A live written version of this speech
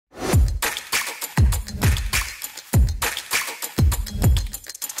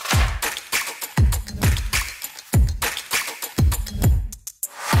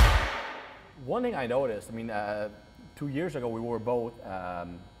One thing I noticed, I mean, 2 years ago we were both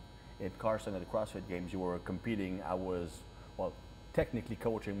at Carson at the CrossFit Games. You were competing. I was, well, technically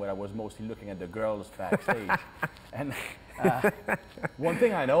coaching, but I was mostly looking at the girls backstage. And one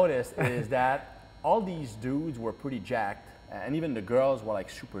thing I noticed is that all these dudes were pretty jacked, and even the girls were like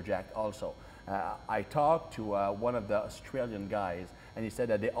super jacked also. I talked to one of the Australian guys, and he said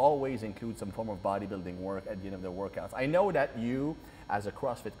that they always include some form of bodybuilding work at the end of their workouts. I know that you, as a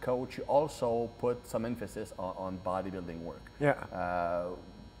CrossFit coach, you also put some emphasis on bodybuilding work. Yeah.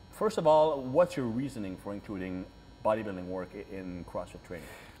 First of all, what's your reasoning for including bodybuilding work in CrossFit training?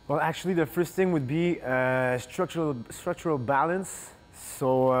 Well, actually, the first thing would be structural balance.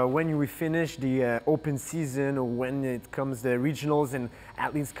 So when we finish the open season, or when it comes the regionals and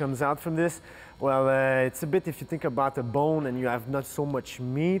athletes comes out from this, well, it's a bit, if you think about a bone and you have not so much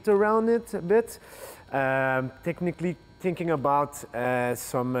meat around it a bit, technically thinking about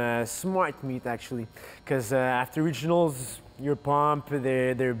some smart meat actually, because after regionals, you're pumped,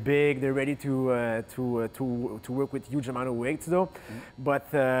 they're big, they're ready to work with huge amount of weights though. Mm-hmm.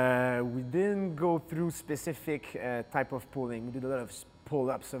 But we didn't go through specific type of pulling. We did a lot of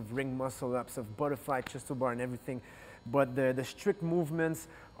pull-ups, of ring muscle-ups, of butterfly chest to bar and everything. But the strict movements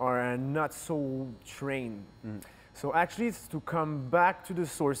are not so trained. Mm. So actually it's to come back to the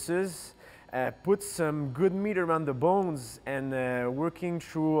sources, put some good meat around the bones, and working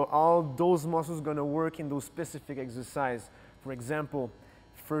through all those muscles gonna work in those specific exercise. For example,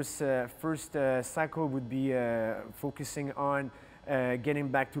 first cycle would be focusing on getting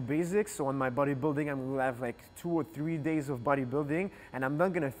back to basics. So on my bodybuilding, I'm gonna have like 2 or 3 days of bodybuilding, and I'm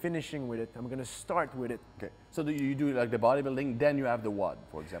not gonna finishing with it. I'm gonna start with it. Okay. So do you do like the bodybuilding, then you have the WOD,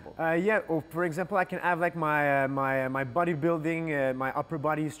 for example? Yeah. Or for example, I can have like my bodybuilding, my upper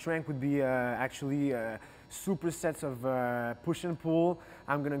body strength would be actually supersets of push and pull.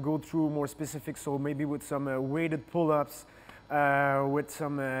 I'm gonna go through more specific, so maybe with some weighted pull-ups, with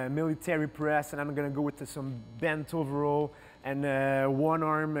some military press, and I'm gonna go with some bent over row and one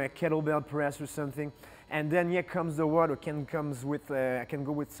arm kettlebell press or something. And then here comes the WOD, I can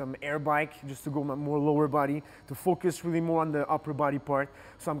go with some air bike just to go more lower body, to focus really more on the upper body part.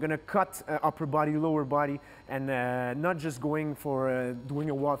 So I'm gonna cut upper body, lower body, and not just going for doing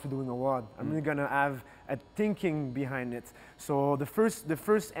a WOD for doing a WOD. I'm really gonna have a thinking behind it. So the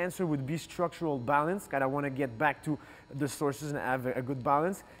first answer would be structural balance, because I wanna get back to the sources and have a good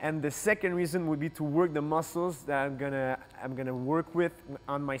balance. And the second reason would be to work the muscles that I'm gonna work with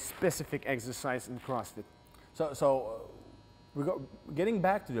on my specific exercise in CrossFit. So getting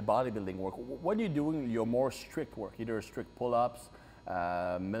back to the bodybuilding work, what are you doing your more strict work? Either strict pull-ups,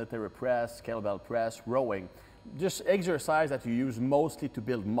 military press, kettlebell press, rowing, just exercise that you use mostly to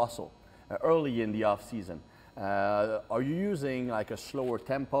build muscle early in the off season. Are you using like a slower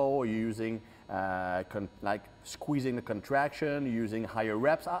tempo? Are you using like squeezing the contraction, using higher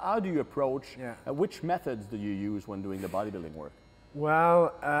reps? How do you approach, which methods do you use when doing the bodybuilding work?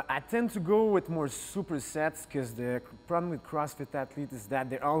 Well, I tend to go with more supersets, because the problem with CrossFit athletes is that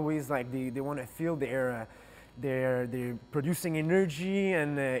they're always like, they want to feel they're producing energy,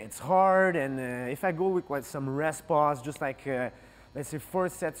 and it's hard. And if I go with like some rest pause, just like let's say 4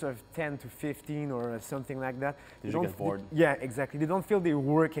 sets of 10 to 15 or something like that. Did you get bored? Yeah, exactly. They don't feel they're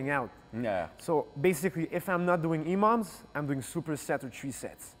working out. Yeah. So basically, if I'm not doing EMOMs, I'm doing superset or 3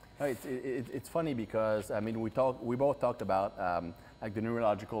 sets. It's funny because I mean we both talked about like the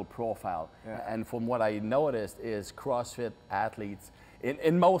neurological profile, and from what I noticed is CrossFit athletes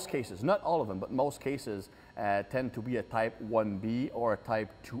in most cases, not all of them, but most cases tend to be a type 1B or a type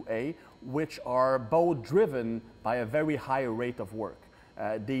 2A, which are both driven by a very high rate of work.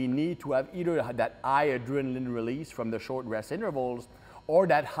 They need to have either that high adrenaline release from the short rest intervals, or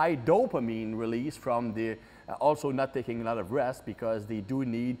that high dopamine release from the also not taking a lot of rest, because they do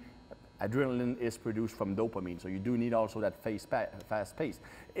need adrenaline is produced from dopamine, so you do need also that fast pace.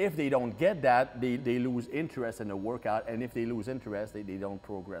 If they don't get that, they lose interest in the workout, and if they lose interest, they don't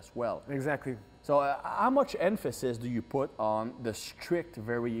progress well. Exactly. So how much emphasis do you put on the strict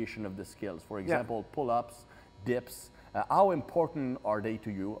variation of the skills? For example, pull-ups, dips, how important are they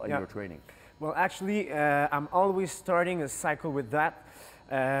to you in your training? Well, actually, I'm always starting a cycle with that.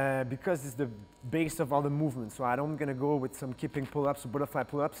 Because it's the base of all the movements. So I don't gonna go with some keeping pull-ups or butterfly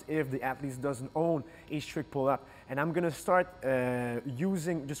pull-ups if the athlete doesn't own a strict pull-up. And I'm gonna start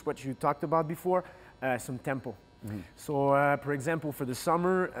using just what you talked about before, some tempo. Mm-hmm. So for example, for the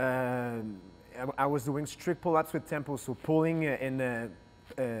summer, I was doing strict pull-ups with tempo. So pulling in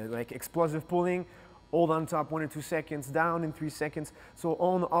like explosive pulling, hold on top 1 or 2 seconds, down in 3 seconds. So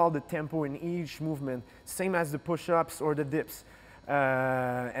own all the tempo in each movement, same as the push-ups or the dips.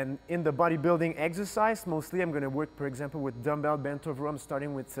 And in the bodybuilding exercise, mostly I'm going to work, for example, with dumbbell bent over. I'm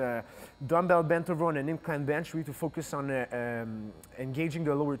starting with dumbbell bent over on an incline bench, really to focus on engaging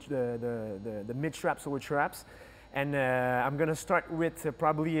the lower, the mid traps, lower traps. And I'm going to start with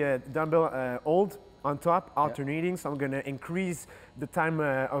probably a dumbbell hold on top, alternating. So I'm going to increase the time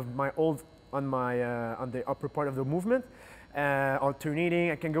of my hold on the upper part of the movement.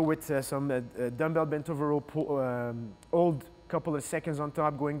 Alternating, I can go with some dumbbell bent over hold, couple of seconds on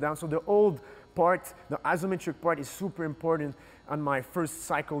top, going down. So the hold part, the isometric part, is super important on my first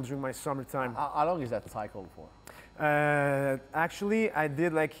cycle during my summertime. How long is that cycle for? Actually, I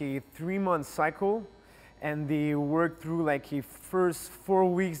did like a 3-month cycle, and they worked through like a first 4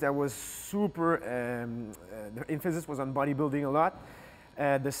 weeks that was super, the emphasis was on bodybuilding a lot.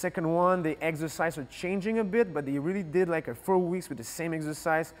 The second one, the exercise are changing a bit, but they really did like a 4 weeks with the same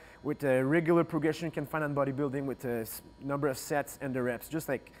exercise with a regular progression you can find on bodybuilding with a number of sets and the reps, just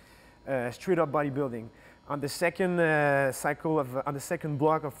like straight up bodybuilding. On the second cycle on the second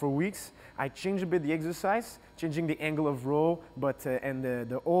block of 4 weeks, I changed a bit the exercise, changing the angle of row, but and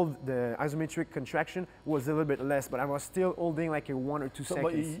the isometric contraction was a little bit less, but I was still holding like a 1 or 2 seconds.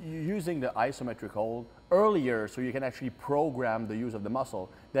 But you're using the isometric hold earlier, so you can actually program the use of the muscle.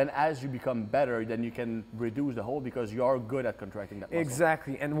 Then as you become better, then you can reduce the hold because you are good at contracting that muscle.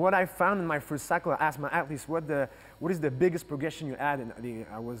 Exactly. And what I found in my first cycle, I asked my athletes, what is the biggest progression you add? And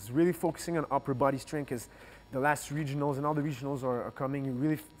I was really focusing on upper body strength, because the last regionals and all the regionals are coming. You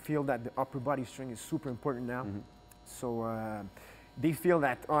really feel that the upper body strength is super important now. So they feel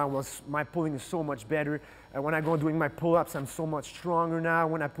that, my pulling is so much better. When I go doing my pull-ups, I'm so much stronger now.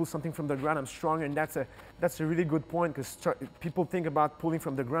 When I pull something from the ground, I'm stronger, and that's a really good point, because people think about pulling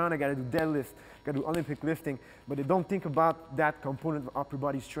from the ground. I got to do deadlift, got to do Olympic lifting, but they don't think about that component of upper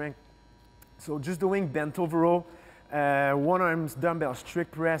body strength. So just doing bent over row, one arms dumbbell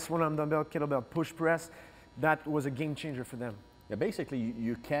strict press, one arm dumbbell kettlebell push press, that was a game changer for them. Yeah, basically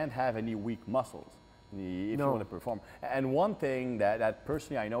you can't have any weak muscles if you want to perform. And one thing that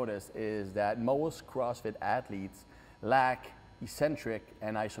personally I noticed is that most CrossFit athletes lack eccentric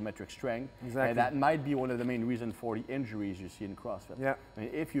and isometric strength. Exactly. And that might be one of the main reasons for the injuries you see in CrossFit. Yeah. I mean,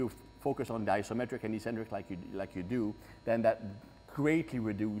 if you focus on the isometric and eccentric like you do, then that greatly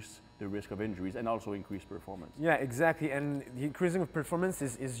reduce the risk of injuries and also increase performance. Yeah, exactly. And the increasing of performance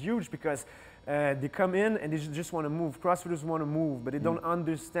is huge, because they come in and they just want to move. CrossFitters want to move, but they don't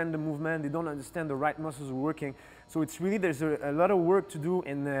understand the movement. They don't understand the right muscles working. So it's really, there's a lot of work to do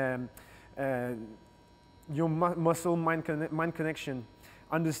in your muscle-mind connection,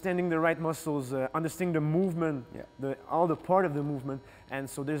 understanding the right muscles, understanding the movement, all the part of the movement. And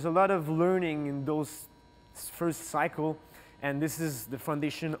so there's a lot of learning in those first cycle. And this is the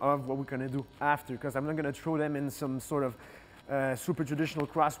foundation of what we're going to do after, because I'm not going to throw them in some sort of super traditional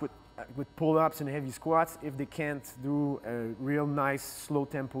CrossFit with pull-ups and heavy squats if they can't do real nice slow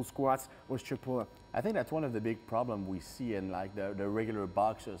tempo squats or strict pull-up. I think that's one of the big problems we see in like the regular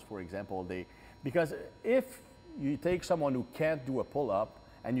boxers, for example. Because if you take someone who can't do a pull-up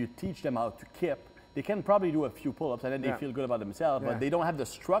and you teach them how to kip, they can probably do a few pull-ups and then they feel good about themselves, but they don't have the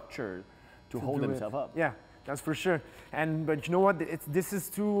structure to hold themselves up. Yeah. That's for sure. But you know what? This is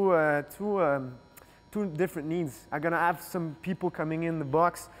two different needs. I'm gonna have some people coming in the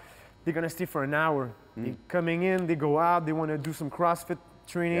box. They're gonna stay for an hour. They're coming in, they go out, they want to do some CrossFit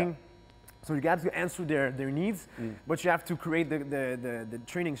training. So you got to answer their needs, but you have to create the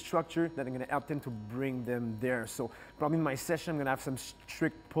training structure that are going to help them to bring them there. So probably in my session, I'm going to have some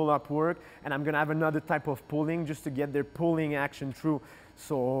strict pull-up work, and I'm going to have another type of pulling just to get their pulling action through.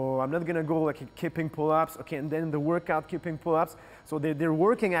 So I'm not going to go like kipping pull-ups, okay, and then the workout kipping pull-ups. So they're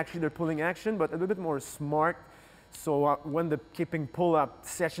working actually their pulling action, but a little bit more smart. So when the kipping pull-up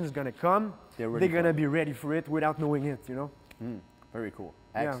session is going to come, they're going to be ready for it without knowing it, you know? Very cool.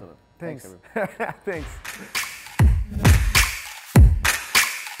 Excellent. Thanks. Thanks. Thanks.